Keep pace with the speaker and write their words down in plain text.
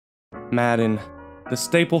Madden, the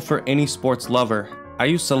staple for any sports lover. I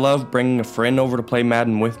used to love bringing a friend over to play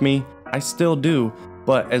Madden with me. I still do,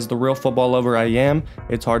 but as the real football lover I am,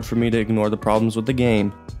 it's hard for me to ignore the problems with the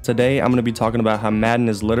game. Today, I'm going to be talking about how Madden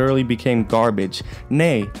has literally became garbage.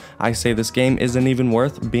 Nay, I say this game isn't even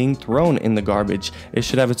worth being thrown in the garbage. It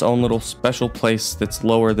should have its own little special place that's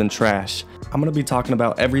lower than trash. I'm going to be talking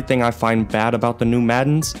about everything I find bad about the new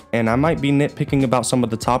Maddens, and I might be nitpicking about some of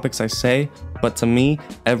the topics I say, but to me,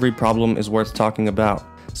 every problem is worth talking about.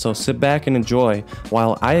 So sit back and enjoy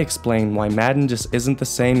while I explain why Madden just isn't the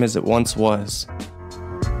same as it once was.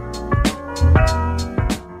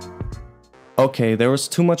 Okay, there was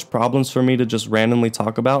too much problems for me to just randomly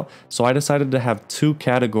talk about, so I decided to have two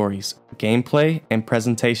categories, gameplay and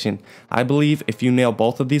presentation. I believe if you nail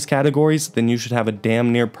both of these categories, then you should have a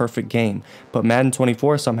damn near perfect game, but Madden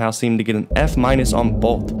 24 somehow seemed to get an F- on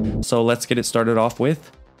both. So let's get it started off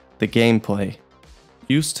with the gameplay.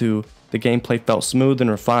 Used to, the gameplay felt smooth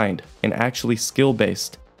and refined, and actually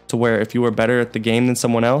skill-based, to where if you were better at the game than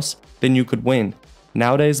someone else, then you could win.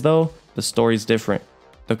 Nowadays though, the story's different.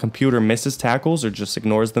 The computer misses tackles or just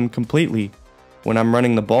ignores them completely. When I'm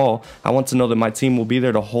running the ball, I want to know that my team will be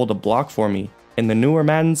there to hold a block for me. In the newer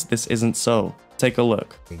Maddens, this isn't so. Take a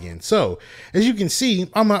look. Again, so as you can see,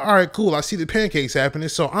 I'm like, all right, cool. I see the pancakes happening,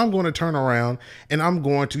 so I'm going to turn around and I'm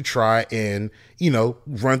going to try and,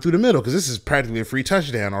 run through the middle because this is practically a free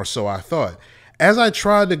touchdown, or so I thought. As I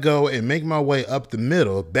tried to go and make my way up the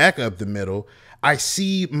middle, back up the middle, I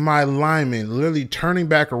see my linemen literally turning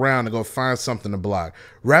back around to go find something to block,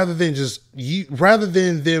 rather than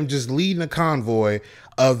them just leading a convoy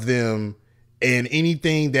of them. And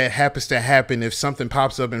anything that happens to happen, if something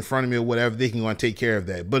pops up in front of me or whatever, they can go and take care of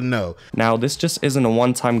that. But no. Now, this just isn't a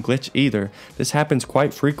one-time glitch either. This happens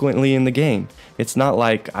quite frequently in the game. It's not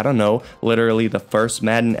like, I don't know, literally the first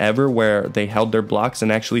Madden ever where they held their blocks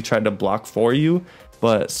and actually tried to block for you.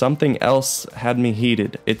 But something else had me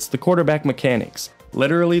heated. It's the quarterback mechanics.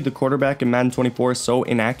 Literally, the quarterback in Madden 24 is so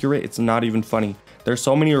inaccurate, it's not even funny. There's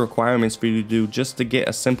so many requirements for you to do just to get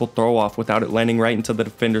a simple throw off without it landing right into the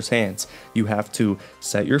defender's hands. You have to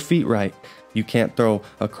set your feet right. You can't throw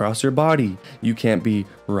across your body. You can't be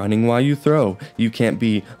running while you throw. You can't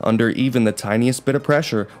be under even the tiniest bit of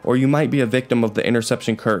pressure, or you might be a victim of the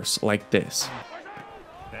interception curse like this.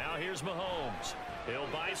 Now here's Mahomes. He'll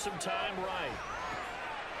buy some time right.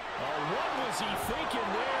 Oh, what was he thinking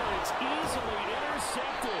there? It's easily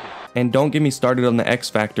intercepted. And don't get me started on the X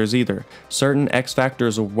factors either. Certain X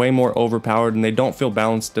factors are way more overpowered and they don't feel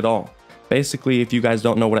balanced at all. Basically, if you guys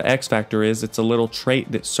don't know what an X factor is, it's a little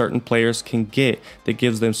trait that certain players can get that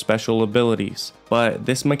gives them special abilities. But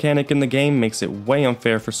this mechanic in the game makes it way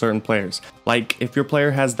unfair for certain players. Like, if your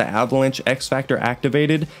player has the avalanche X factor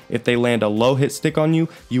activated, if they land a low hit stick on you,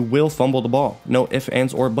 you will fumble the ball. No ifs,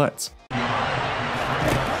 ands, or buts.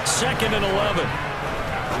 2nd and 11.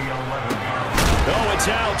 Oh, it's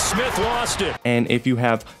out. Smith lost it. And if you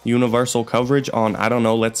have universal coverage on, I don't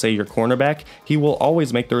know, let's say your cornerback, he will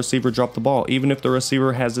always make the receiver drop the ball, even if the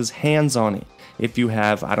receiver has his hands on it. If you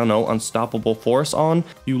have, I don't know, unstoppable force on,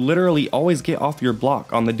 you literally always get off your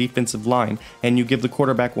block on the defensive line and you give the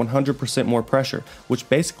quarterback 100% more pressure, which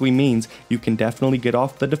basically means you can definitely get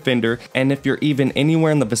off the defender. And if you're even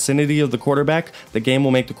anywhere in the vicinity of the quarterback, the game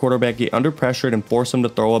will make the quarterback get under pressured and force him to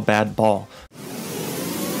throw a bad ball.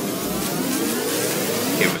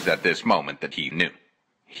 It was at this moment that he knew.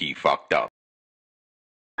 He fucked up.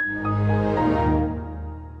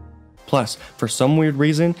 Plus, for some weird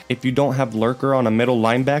reason, if you don't have Lurker on a middle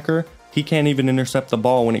linebacker, he can't even intercept the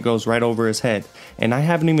ball when it goes right over his head. And I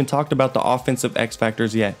haven't even talked about the offensive X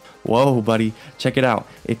factors yet. Whoa, buddy, check it out.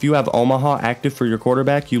 If you have Omaha active for your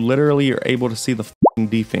quarterback, you literally are able to see the f***ing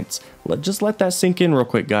defense. Just let that sink in real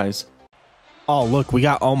quick, guys. Oh, look, we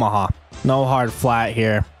got Omaha. No hard flat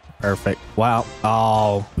here. Perfect. Well,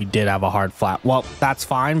 oh, we did have a hard flat. Well, that's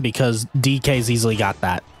fine because DK's easily got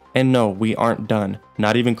that. And no, we aren't done.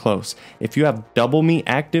 Not even close. If you have double me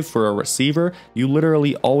active for a receiver, you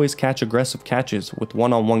literally always catch aggressive catches with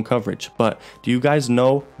one-on-one coverage. But do you guys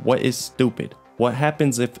know what is stupid? What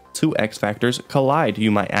happens if two X factors collide, you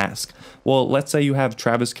might ask? Well, let's say you have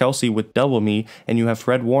Travis Kelce with double me and you have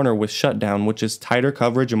Fred Warner with shutdown, which is tighter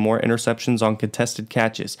coverage and more interceptions on contested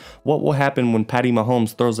catches. What will happen when Patty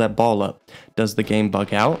Mahomes throws that ball up? Does the game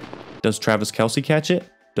bug out? Does Travis Kelce catch it?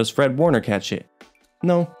 Does Fred Warner catch it?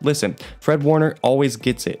 No, listen, Fred Warner always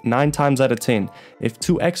gets it, 9 times out of 10. If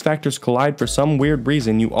two X factors collide for some weird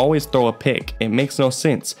reason, you always throw a pick. It makes no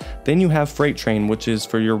sense. Then you have Freight Train, which is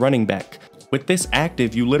for your running back. With this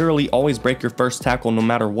active, you literally always break your first tackle no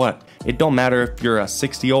matter what. It don't matter if you're a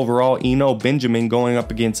 60 overall Eno Benjamin going up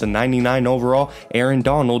against a 99 overall Aaron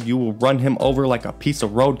Donald, you will run him over like a piece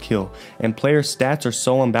of roadkill. And player stats are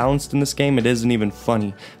so unbalanced in this game, it isn't even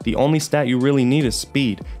funny. The only stat you really need is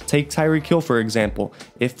speed. Take Tyreek Hill for example.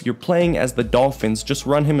 If you're playing as the Dolphins, just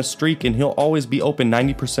run him a streak and he'll always be open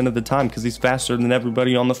 90% of the time because he's faster than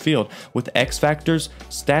everybody on the field. With X factors,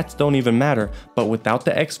 stats don't even matter, but without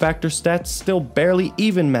the X factor, stats still barely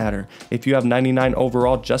even matter. If you have 99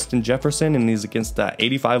 overall Justin Jefferson and he's against the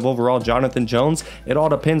 85 overall Jonathan Jones, it all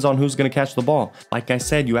depends on who's going to catch the ball. Like I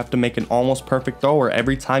said, you have to make an almost perfect throw or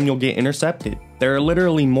every time you'll get intercepted. There are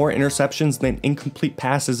literally more interceptions than incomplete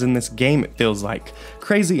passes in this game, it feels like.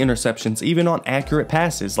 Crazy interceptions, even on accurate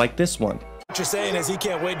passes, like this one. What you're saying is he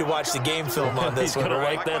can't wait to watch the game film on this one, right? He's gonna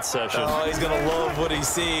like that session. Oh, he's gonna love what he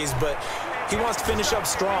sees, but he wants to finish up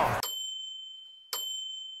strong.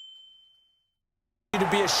 To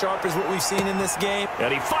be as sharp as what we've seen in this game.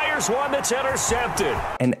 And he fires one that's intercepted.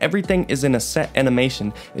 And everything is in a set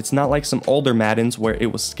animation. It's not like some older Maddens where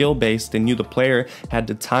it was skill based and you the player had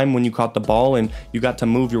to time when you caught the ball and you got to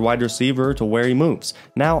move your wide receiver to where he moves.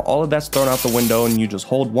 Now all of that's thrown out the window and you just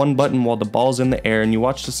hold one button while the ball's in the air and you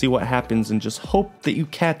watch to see what happens and just hope that you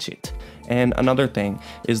catch it. And another thing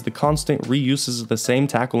is the constant reuses of the same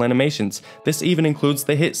tackle animations. This even includes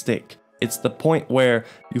the hit stick. It's the point where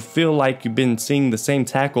you feel like you've been seeing the same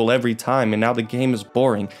tackle every time and now the game is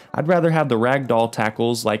boring. I'd rather have the ragdoll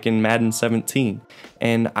tackles like in Madden 17.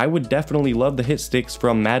 And I would definitely love the hit sticks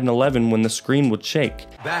from Madden 11 when the screen would shake.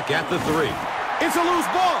 Back at the 3. It's a loose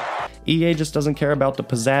ball. EA just doesn't care about the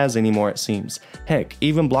pizzazz anymore, it seems. Heck,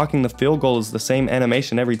 even blocking the field goal is the same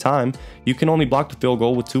animation every time. You can only block the field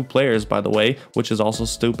goal with 2 players, by the way, which is also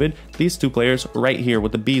stupid. These 2 players right here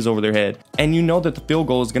with the B's over their head. And you know that the field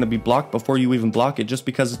goal is going to be blocked before you even block it just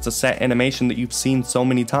because it's a set animation that you've seen so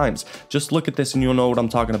many times. Just look at this and you'll know what I'm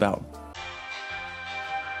talking about.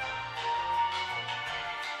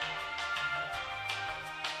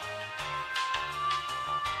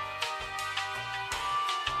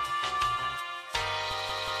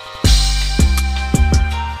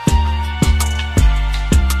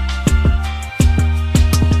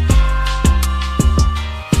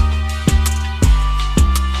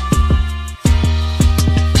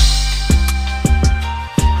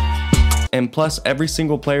 And plus, every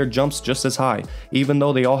single player jumps just as high. Even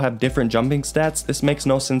though they all have different jumping stats, this makes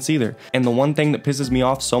no sense either. And the one thing that pisses me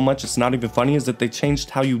off so much it's not even funny is that they changed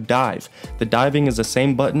how you dive. The diving is the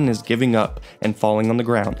same button as giving up and falling on the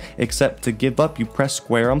ground, except to give up you press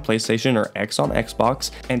square on PlayStation or X on Xbox,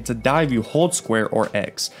 and to dive you hold square or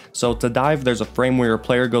X. So to dive, there's a frame where your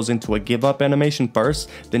player goes into a give up animation first,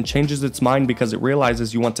 then changes its mind because it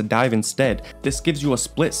realizes you want to dive instead. This gives you a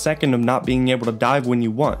split second of not being able to dive when you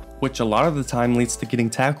want, which a lot of the time leads to getting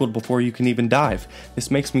tackled before you can even dive.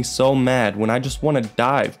 This makes me so mad when I just want to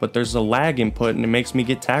dive, but there's a lag input and it makes me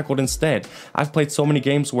get tackled instead. I've played so many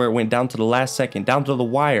games where it went down to the last second, down to the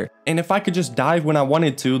wire, and if I could just dive when I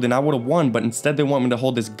wanted to, then I would have won, but instead they want me to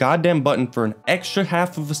hold this goddamn button for an extra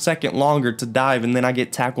half of a second longer to dive and then I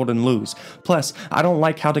get tackled and lose. Plus, I don't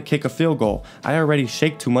like how to kick a field goal. I already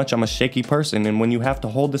shake too much, I'm a shaky person, and when you have to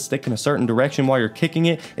hold the stick in a certain direction while you're kicking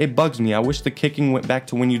it, it bugs me. I wish the kicking went back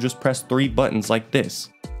to when you just press 3 buttons like this.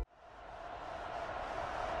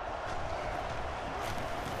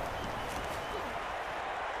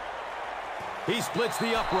 He splits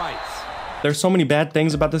the uprights. There's so many bad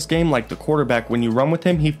things about this game, like the quarterback, when you run with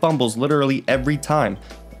him, he fumbles literally every time.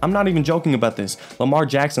 I'm not even joking about this. Lamar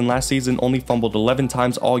Jackson last season only fumbled 11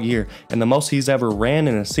 times all year, and the most he's ever ran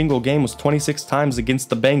in a single game was 26 times against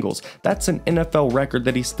the Bengals. That's an NFL record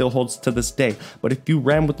that he still holds to this day. But if you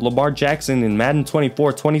ran with Lamar Jackson in Madden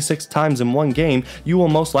 24 26 times in one game, you will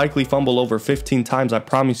most likely fumble over 15 times. I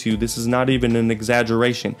promise you, this is not even an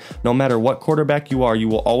exaggeration. No matter what quarterback you are, you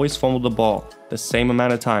will always fumble the ball the same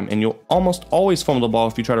amount of time, and you'll almost always fumble the ball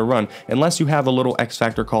if you try to run, unless you have a little X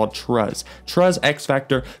factor called Truz. Truz X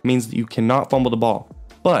factor means that you cannot fumble the ball.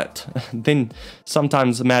 But then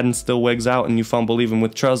sometimes Madden still wigs out and you fumble even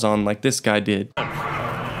with Truz on, like this guy did.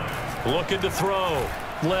 Looking to throw.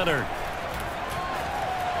 Leonard.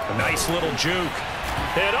 A nice little juke.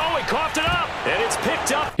 And oh, he coughed it up, and it's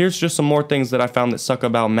picked up. Here's just some more things that I found that suck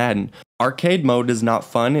about Madden. Arcade mode is not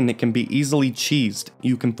fun and it can be easily cheesed.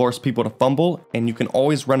 You can force people to fumble, and you can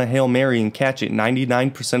always run a Hail Mary and catch it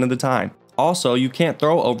 99% of the time. Also, you can't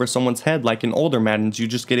throw over someone's head like in older Maddens, you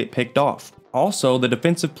just get it picked off. Also, the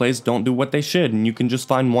defensive plays don't do what they should, and you can just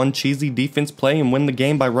find one cheesy defense play and win the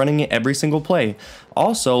game by running it every single play.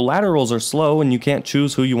 Also, laterals are slow and you can't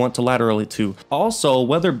choose who you want to lateral it to. Also,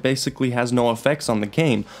 weather basically has no effects on the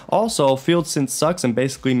game. Also, field sense sucks and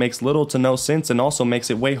basically makes little to no sense, and also makes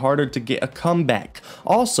it way harder to get a comeback.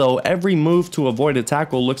 Also, every move to avoid a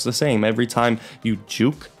tackle looks the same every time you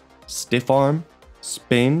juke, stiff arm,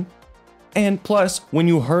 spin, and plus, when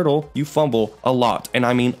you hurdle, you fumble a lot, and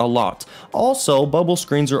I mean a lot. Also, bubble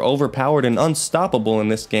screens are overpowered and unstoppable in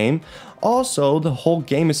this game. Also, the whole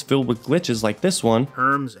game is filled with glitches like this one.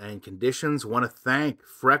 Terms and conditions. Want to thank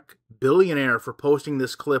Freck Billionaire for posting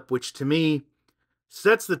this clip, which to me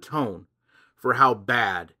sets the tone for how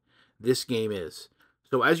bad this game is.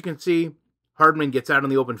 So as you can see, Hardman gets out on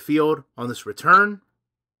the open field on this return.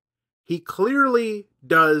 He clearly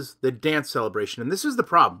does the dance celebration, and this is the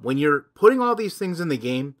problem. When you're putting all these things in the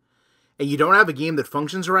game and you don't have a game that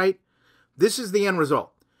functions right, this is the end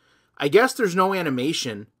result. I guess there's no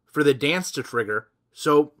animation for the dance to trigger,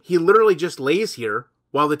 so he literally just lays here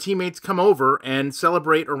while the teammates come over and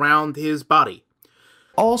celebrate around his body.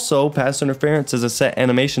 Also, pass interference is a set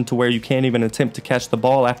animation to where you can't even attempt to catch the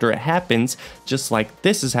ball after it happens, just like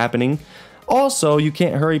this is happening. Also, you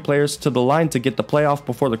can't hurry players to the line to get the play off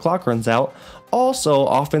before the clock runs out. Also,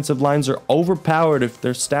 offensive lines are overpowered if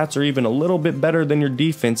their stats are even a little bit better than your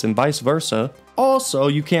defense and vice versa. Also,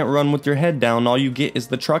 you can't run with your head down. All you get is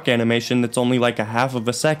the truck animation that's only like a half of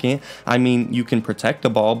a second. I mean, you can protect the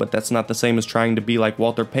ball, but that's not the same as trying to be like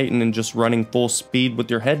Walter Payton and just running full speed with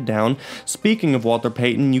your head down. Speaking of Walter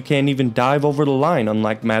Payton, you can't even dive over the line,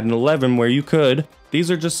 unlike Madden 11 where you could. These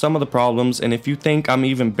are just some of the problems, and if you think I'm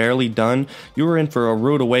even barely done, you are in for a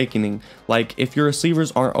rude awakening. Like, if your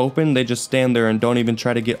receivers aren't open, they just stand there and don't even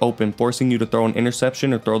try to get open, forcing you to throw an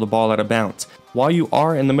interception or throw the ball out of bounds. While you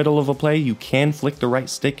are in the middle of a play, you can flick the right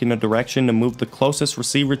stick in a direction to move the closest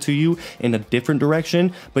receiver to you in a different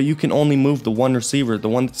direction, but you can only move the one receiver, the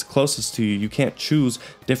one that's closest to you. You can't choose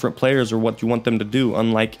different players or what you want them to do,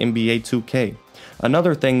 unlike NBA 2K.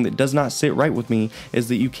 Another thing that does not sit right with me is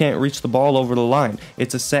that you can't reach the ball over the line.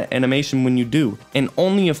 It's a set animation when you do, and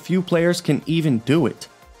only a few players can even do it.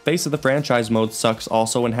 Face of the Franchise mode sucks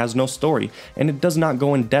also and has no story, and it does not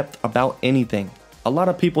go in depth about anything. A lot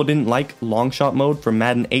of people didn't like long shot mode from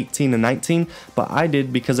Madden 18 and 19, but I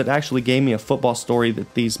did because it actually gave me a football story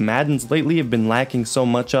that these Maddens lately have been lacking so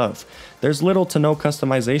much of. There's little to no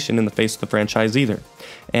customization in the Face of the Franchise either.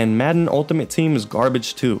 And Madden Ultimate Team is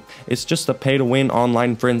garbage too. It's just a pay to win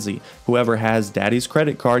online frenzy. Whoever has daddy's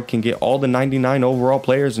credit card can get all the 99 overall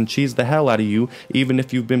players and cheese the hell out of you, even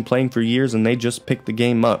if you've been playing for years and they just picked the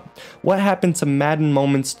game up. What happened to Madden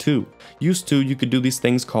Moments 2? Used to, you could do these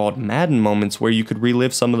things called Madden Moments where you could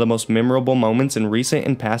relive some of the most memorable moments in recent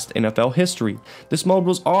and past NFL history. This mode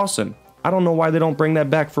was awesome. I don't know why they don't bring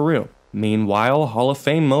that back for real. Meanwhile, Hall of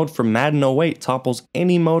Fame mode from Madden 08 topples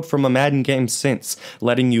any mode from a Madden game since,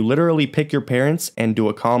 letting you literally pick your parents and do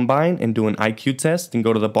a combine and do an IQ test and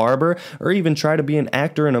go to the barber or even try to be an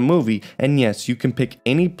actor in a movie. And yes, you can pick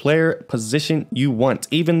any player position you want,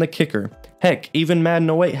 even the kicker. Heck, even Madden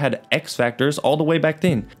 08 had X Factors all the way back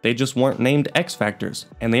then. They just weren't named X Factors.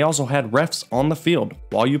 And they also had refs on the field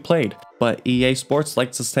while you played. But EA Sports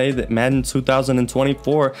likes to say that Madden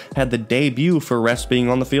 2024 had the debut for refs being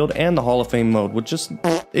on the field and the Hall of Fame mode, which just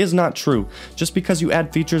is not true. Just because you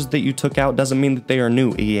add features that you took out doesn't mean that they are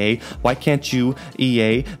new, EA. Why can't you,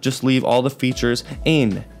 EA, just leave all the features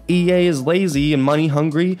in? EA is lazy and money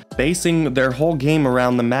hungry, basing their whole game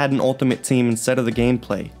around the Madden Ultimate Team instead of the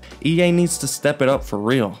gameplay. EA needs to step it up for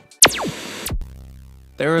real.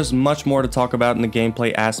 There is much more to talk about in the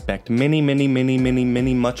gameplay aspect, many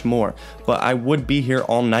much more, but I would be here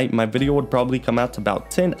all night. My video would probably come out to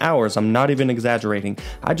about 10 hours, I'm not even exaggerating.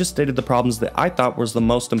 I just stated the problems that I thought was the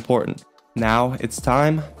most important. Now it's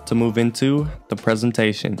time to move into the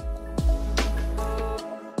presentation.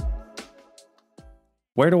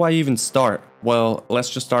 Where do I even start? Well,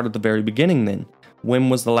 let's just start at the very beginning then.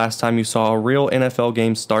 When was the last time you saw a real NFL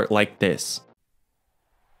game start like this?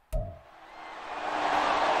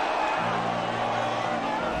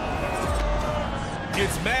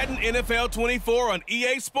 It's Madden NFL 24 on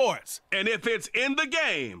EA Sports. And if it's in the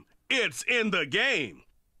game, it's in the game.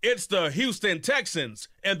 It's the Houston Texans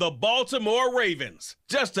and the Baltimore Ravens.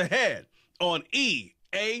 Just ahead on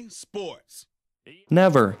EA Sports.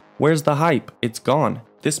 Never. Where's the hype? It's gone.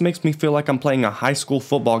 This makes me feel like I'm playing a high school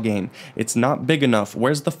football game. It's not big enough.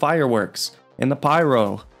 Where's the fireworks? And the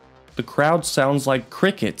pyro? The crowd sounds like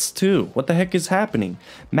crickets too. What the heck is happening?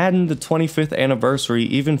 Madden the 25th anniversary,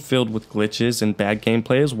 even filled with glitches and bad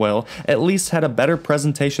gameplay as well, at least had a better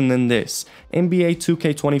presentation than this. NBA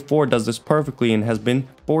 2K24 does this perfectly and has been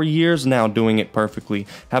for years now doing it perfectly,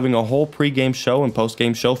 having a whole pre-game show and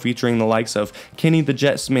post-game show featuring the likes of Kenny the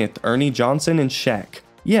Jet Smith, Ernie Johnson, and Shaq.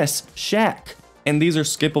 Yes, Shaq! And these are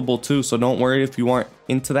skippable too, so don't worry if you aren't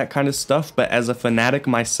into that kind of stuff, but as a fanatic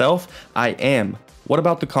myself, I am. What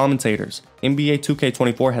about the commentators? NBA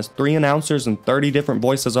 2K24 has 3 announcers and 30 different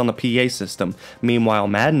voices on the PA system. Meanwhile,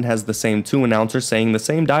 Madden has the same 2 announcers saying the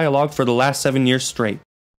same dialogue for the last 7 years straight.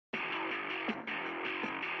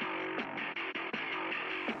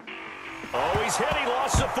 Oh, he's hit. He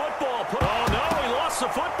lost the football. Oh, no, he lost the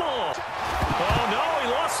football. Oh, no, he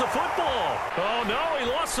lost the football. Oh, no, he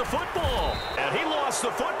lost the football. And he lost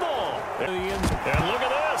the football. And look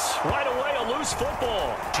at this. Right away, a loose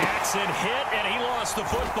football. Jackson hit, and he lost the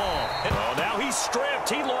football. Oh, now he's stripped.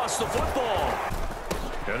 He lost the football.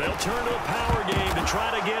 And they'll turn to a power game to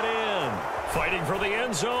try to get in. Fighting for the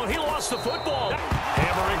end zone. He lost the football.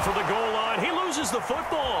 Hammering for the goal line. He loses the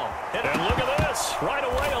football. And look at this. Right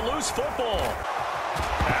away, a loose football.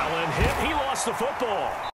 Allen hit. He lost the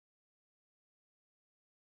football.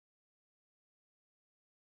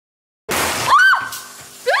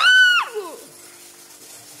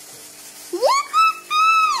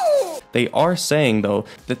 They are saying, though,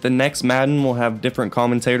 that the next Madden will have different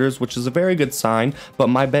commentators, which is a very good sign, but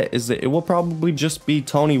my bet is that it will probably just be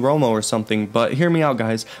Tony Romo or something. But hear me out,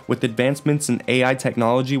 guys. With advancements in AI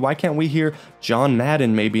technology, why can't we hear John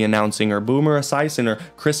Madden maybe announcing, or Boomer Esiason, or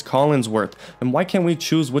Chris Collinsworth? And why can't we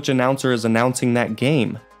choose which announcer is announcing that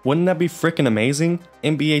game? Wouldn't that be freaking amazing?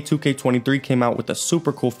 NBA 2K23 came out with a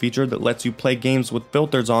super cool feature that lets you play games with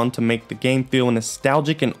filters on to make the game feel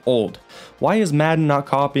nostalgic and old. Why is Madden not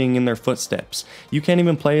copying in their footsteps? You can't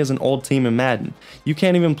even play as an old team in Madden. You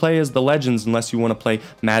can't even play as the legends unless you want to play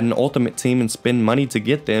Madden Ultimate Team and spend money to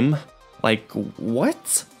get them. Like,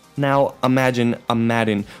 what? Now imagine a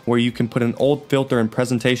Madden where you can put an old filter and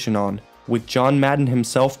presentation on, with John Madden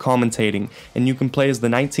himself commentating, and you can play as the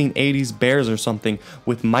 1980s Bears or something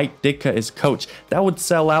with Mike Ditka as coach. That would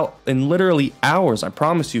sell out in literally hours, I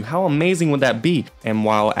promise you. How amazing would that be? And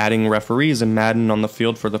while adding referees in Madden on the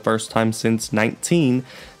field for the first time since 19,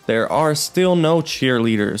 there are still no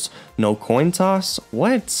cheerleaders. No coin toss?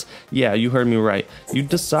 What? Yeah, you heard me right. You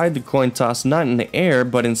decide the coin toss not in the air,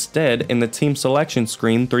 but instead in the team selection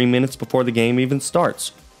screen 3 minutes before the game even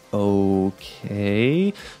starts.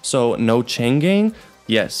 Okay, so no chain gang?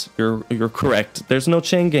 Yes, you're correct. There's no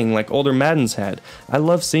chain gang like older Maddens had. I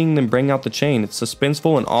love seeing them bring out the chain. It's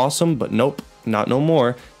suspenseful and awesome, but nope, not no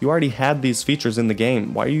more. You already had these features in the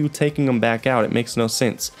game. Why are you taking them back out? It makes no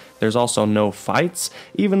sense. There's also no fights.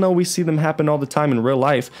 Even though we see them happen all the time in real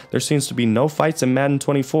life, there seems to be no fights in Madden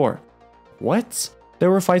 24. What?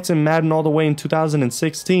 There were fights in Madden all the way in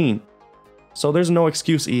 2016. So there's no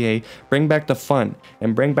excuse, EA. Bring back the fun,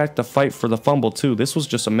 and bring back the fight for the fumble too. This was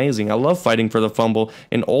just amazing. I love fighting for the fumble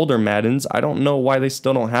in older Maddens. I don't know why they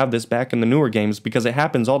still don't have this back in the newer games, because it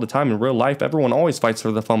happens all the time in real life. Everyone always fights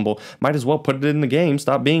for the fumble. Might as well put it in the game.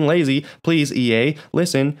 Stop being lazy. Please, EA,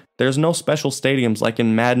 listen. There's no special stadiums like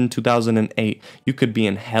in Madden 2008. You could be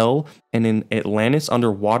in hell and in Atlantis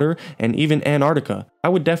underwater and even Antarctica. I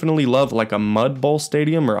would definitely love like a mud bowl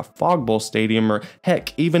stadium or a fog bowl stadium, or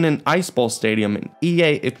heck, even an ice bowl stadium. And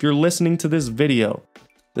EA, if you're listening to this video,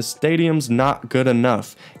 the stadium's not good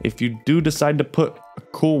enough. If you do decide to put a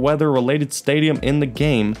cool weather related stadium in the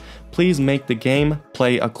game, please make the game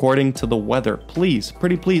play according to the weather. Please,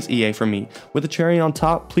 pretty please, EA, for me. With a cherry on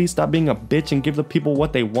top, please stop being a bitch and give the people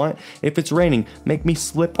what they want. If it's raining, make me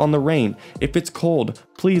slip on the rain. If it's cold,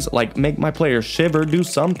 please, like, make my players shiver, do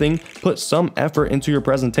something, put some effort into your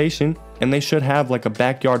presentation. And they should have like a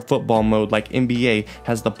backyard football mode like NBA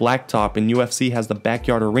has the blacktop and UFC has the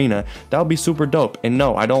backyard arena. That would be super dope. And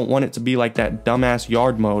no, I don't want it to be like that dumbass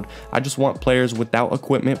yard mode. I just want players without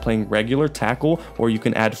equipment playing regular tackle, or you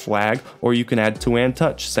can add flag, or you can add two-hand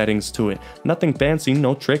touch settings to it. Nothing fancy,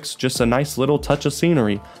 no tricks, just a nice little touch of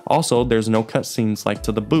scenery. Also, there's no cutscenes like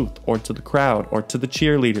to the booth or to the crowd or to the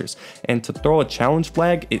cheerleaders. And to throw a challenge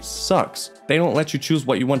flag, it sucks. They don't let you choose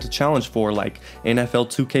what you want to challenge for like NFL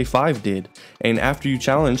 2K5 did. And after you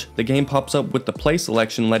challenge, the game pops up with the play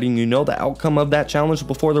selection letting you know the outcome of that challenge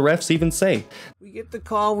before the refs even say. We get the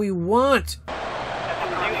call we want.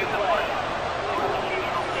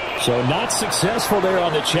 So not successful there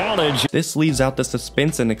on the challenge. This leaves out the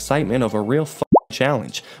suspense and excitement of a real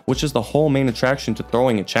challenge, which is the whole main attraction to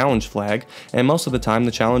throwing a challenge flag, and most of the time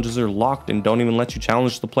the challenges are locked and don't even let you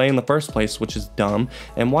challenge the play in the first place, which is dumb.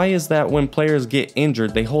 And why is that when players get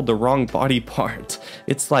injured, they hold the wrong body part?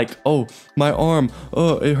 It's like, oh, my arm,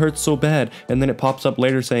 oh, it hurts so bad, and then it pops up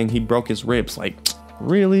later saying he broke his ribs. Like,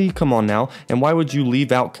 really? Come on now. And why would you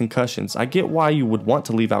leave out concussions? I get why you would want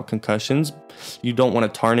to leave out concussions. You don't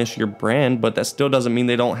want to tarnish your brand, but that still doesn't mean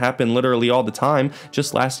they don't happen literally all the time.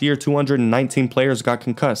 Just last year, 219 players got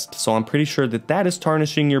concussed, so I'm pretty sure that that is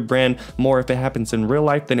tarnishing your brand more if it happens in real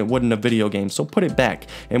life than it would in a video game. So put it back.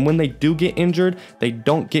 And when they do get injured, they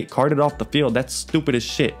don't get carted off the field. That's stupid as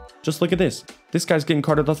shit. Just look at this. This guy's getting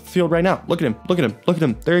carted off the field right now. Look at him. Look at him. Look at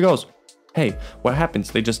him. There he goes. Hey, what happens?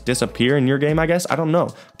 They just disappear in your game, I guess? I don't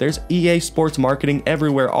know. There's EA Sports marketing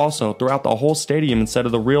everywhere also, throughout the whole stadium instead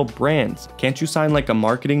of the real brands. Can't you sign like a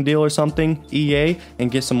marketing deal or something, EA,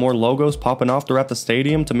 and get some more logos popping off throughout the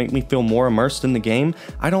stadium to make me feel more immersed in the game?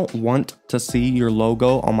 I don't want to see your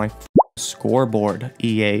logo on my scoreboard,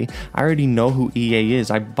 EA. I already know who EA is.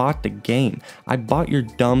 I bought the game. I bought your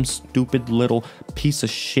dumb, stupid little piece of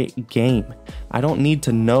shit game. I don't need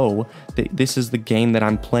to know that this is the game that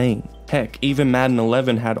I'm playing. Heck, even Madden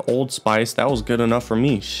 11 had Old Spice. That was good enough for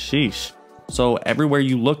me. Sheesh. So everywhere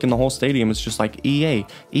you look in the whole stadium, it's just like EA.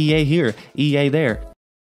 EA here. EA there.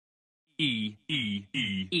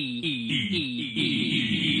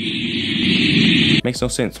 Makes no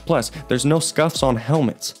sense. Plus, there's no scuffs on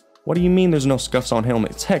helmets. What do you mean there's no scuffs on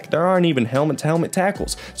helmets? Heck, there aren't even helmet-to-helmet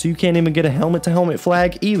tackles, so you can't even get a helmet-to-helmet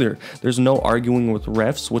flag either. There's no arguing with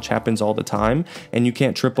refs, which happens all the time, and you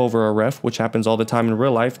can't trip over a ref, which happens all the time in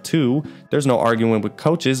real life too. There's no arguing with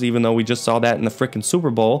coaches, even though we just saw that in the frickin'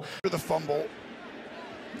 Super Bowl. The fumble.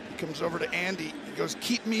 He comes over to Andy. He goes,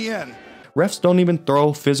 "Keep me in." Refs don't even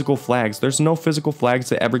throw physical flags. There's no physical flags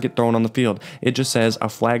that ever get thrown on the field. It just says a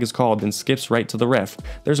flag is called and skips right to the ref.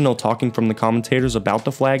 There's no talking from the commentators about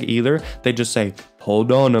the flag either. They just say,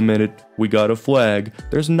 "Hold on a minute, we got a flag."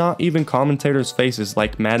 There's not even commentators' faces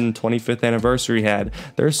like Madden 25th anniversary had.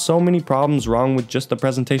 There's so many problems wrong with just the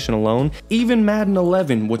presentation alone. Even Madden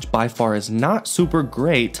 11, which by far is not super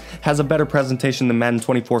great, has a better presentation than Madden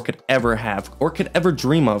 24 could ever have or could ever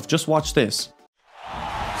dream of. Just watch this.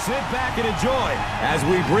 Sit back and enjoy as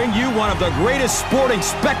we bring you one of the greatest sporting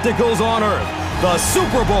spectacles on earth, the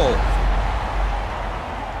Super Bowl.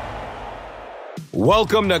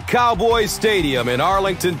 Welcome to Cowboys Stadium in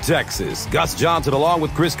Arlington, Texas. Gus Johnson along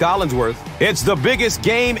with Chris Collinsworth. It's the biggest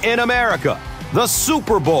game in America, the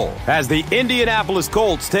Super Bowl, as the Indianapolis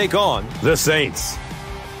Colts take on the Saints.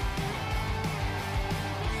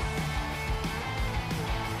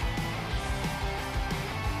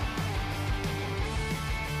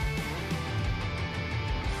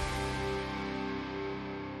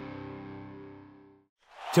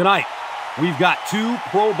 Tonight, we've got two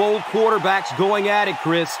Pro Bowl quarterbacks going at it,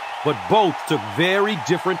 Chris, but both took very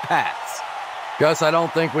different paths. Gus, I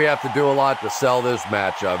don't think we have to do a lot to sell this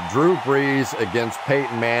matchup. Drew Brees against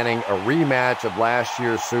Peyton Manning, a rematch of last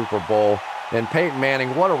year's Super Bowl. And Peyton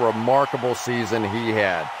Manning, what a remarkable season he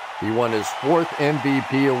had. He won his 4th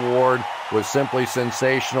MVP award, was simply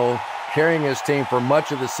sensational, carrying his team for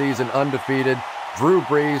much of the season undefeated. Drew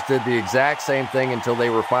Brees did the exact same thing until they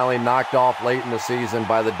were finally knocked off late in the season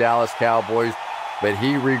by the Dallas Cowboys. But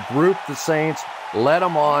he regrouped the Saints, led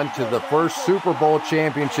them on to the first Super Bowl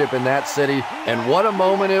championship in that city, and what a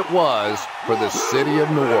moment it was for the city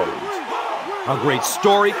of New Orleans. A great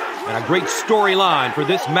story and a great storyline for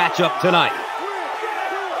this matchup tonight.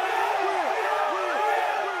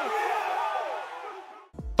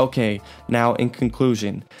 Okay, now in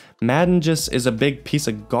conclusion, Madden just is a big piece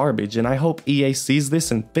of garbage, and I hope EA sees this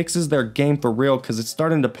and fixes their game for real because it's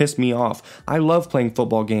starting to piss me off. I love playing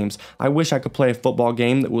football games. I wish I could play a football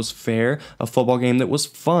game that was fair, a football game that was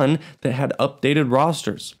fun, that had updated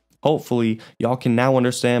rosters. Hopefully, y'all can now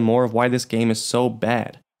understand more of why this game is so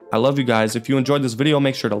bad. I love you guys. If you enjoyed this video,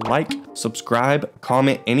 make sure to like, subscribe,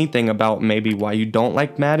 comment anything about maybe why you don't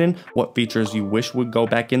like Madden, what features you wish would go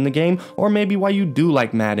back in the game, or maybe why you do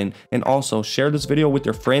like Madden. And also share this video with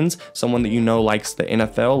your friends, someone that you know likes the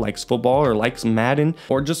NFL, likes football, or likes Madden,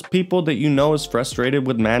 or just people that you know is frustrated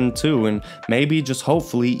with Madden too. And maybe just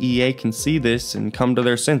hopefully EA can see this and come to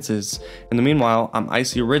their senses. In the meanwhile, I'm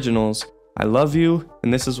Icy Originals. I love you,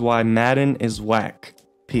 and this is why Madden is whack.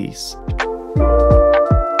 Peace.